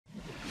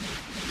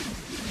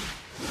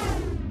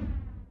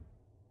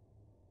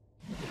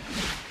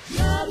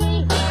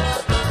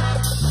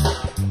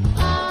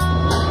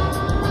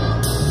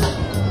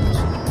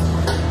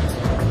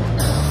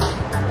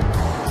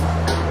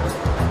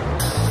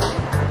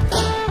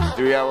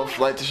3-hour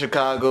flight to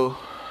Chicago.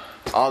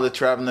 All the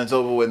traveling is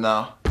over with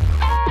now.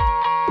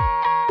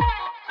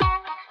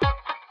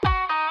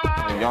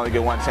 You only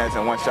get one chance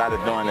and one shot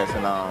at doing this,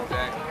 and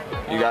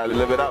you gotta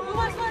live it up. Who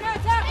wants to learn how to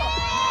tackle?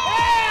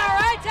 Hey, all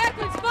right,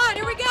 tackling spot.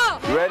 Here we go.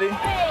 You ready?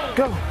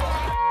 Go.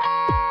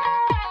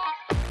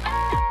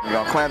 You're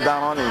gonna clamp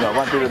down on it. You're gonna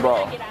run through the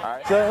ball. All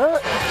right.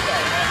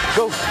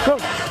 Go, go.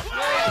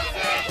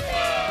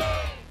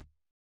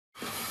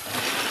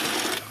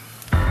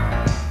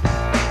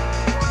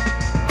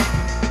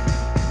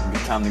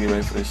 Time to get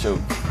ready for the show.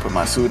 Put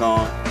my suit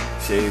on,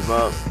 shave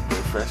up, get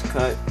a fresh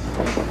cut.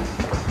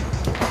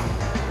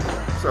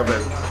 What's up,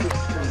 baby?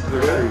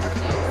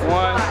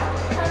 One.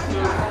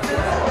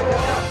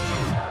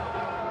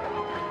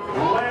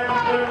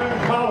 Landon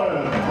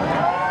Collins.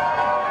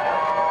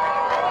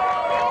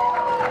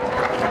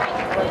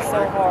 Worked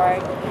so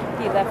hard.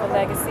 He left a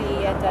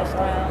legacy at Dutch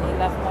Brown. He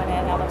left one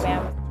at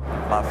Alabama.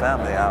 My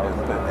family,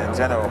 in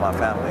general, my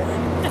family.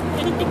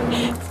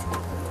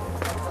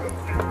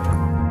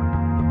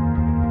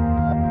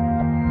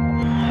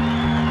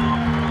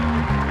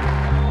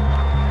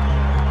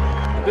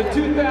 The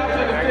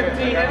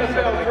 2015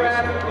 NFL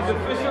Draft is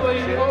officially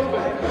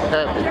open.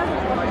 Happy.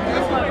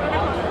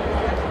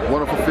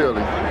 Wonderful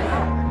feeling.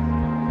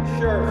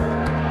 Sure.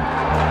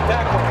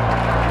 Tackle.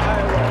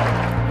 Iowa.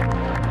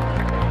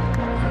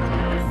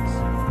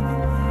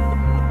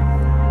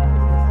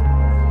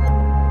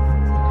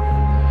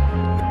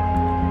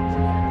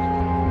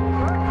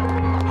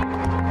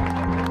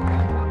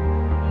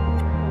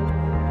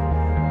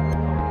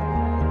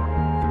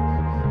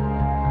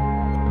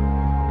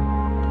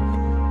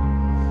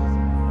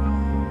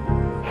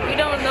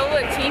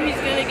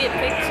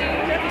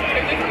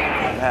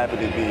 I'm happy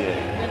to be here.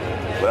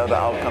 Whatever the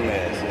outcome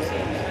is,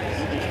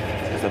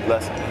 it's a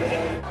blessing.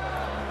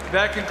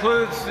 That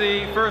concludes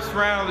the first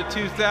round of the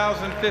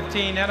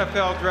 2015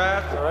 NFL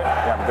Draft. All right?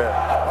 Yeah, I'm good.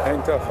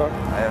 Hang tough, huh?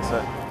 Yes,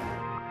 sir.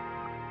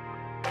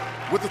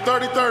 With the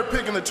 33rd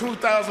pick in the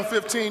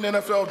 2015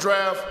 NFL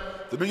Draft,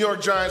 the New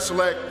York Giants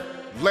select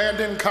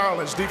Landon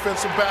Collins,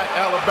 defensive back,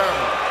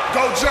 Alabama.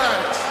 Go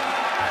Giants!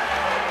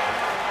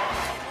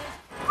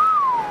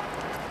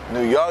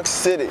 New York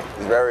City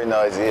is very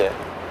noisy here.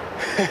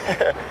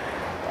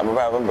 I'm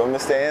gonna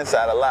stay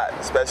inside a lot,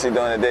 especially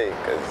during the day,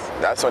 because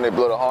that's when they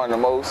blow the horn the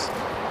most.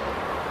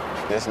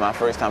 This is my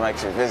first time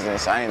actually visiting,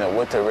 so I didn't know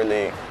what to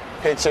really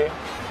picture.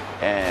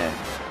 And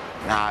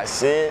now I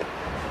see it,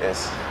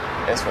 it's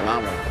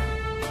phenomenal.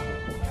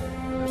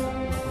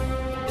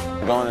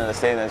 Going to the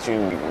stadium that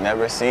you've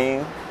never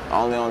seen,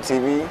 only on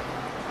TV,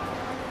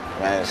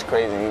 man, it's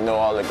crazy. You know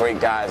all the great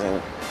guys and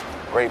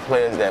great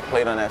players that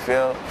played on that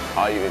field.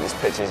 All you can just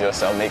picture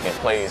yourself making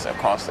plays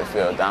across the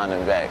field, down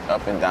and back,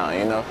 up and down,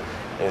 you know?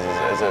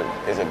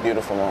 It's a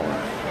beautiful moment.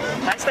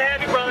 Nice to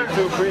have you, brother. I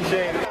do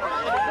appreciate it.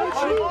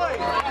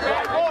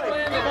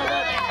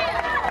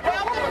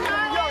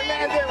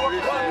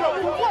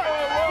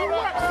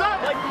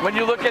 When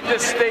you look at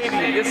this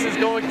stadium, this is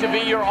going to be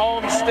your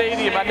home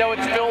stadium. I know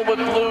it's filled with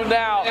blue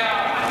now.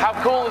 How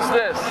cool is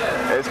this?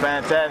 It's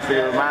fantastic.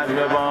 It reminds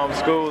me of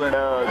school and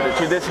the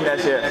tradition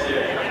that's here.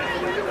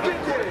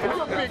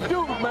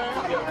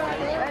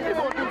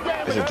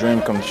 It's a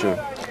dream come true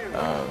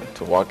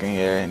to walk in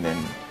here and then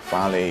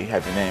finally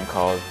have your name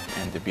called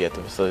and to be at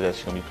the facility that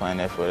you're going to be playing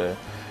at for the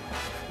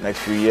next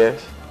few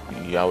years.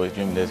 You always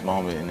dream of this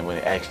moment, and when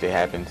it actually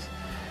happens,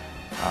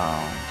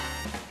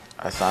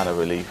 a sign of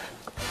relief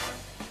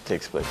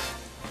takes place.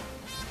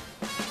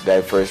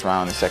 That first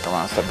round and second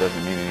round stuff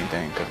doesn't mean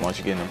anything, because once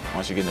you get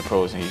in the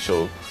pros and you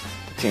show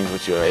the teams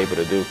what you're able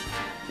to do,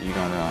 you're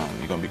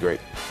gonna be great.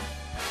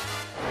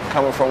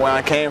 Coming from where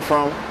I came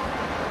from,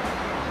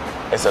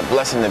 it's a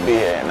blessing to be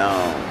here.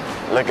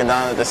 And looking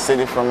down at the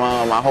city from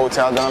my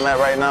hotel that I'm at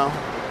right now,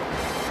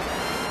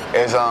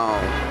 it's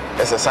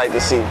a sight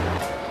to see.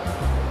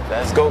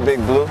 Let's go, Big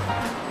Blue.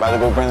 About to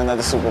go bring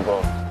another Super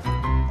Bowl.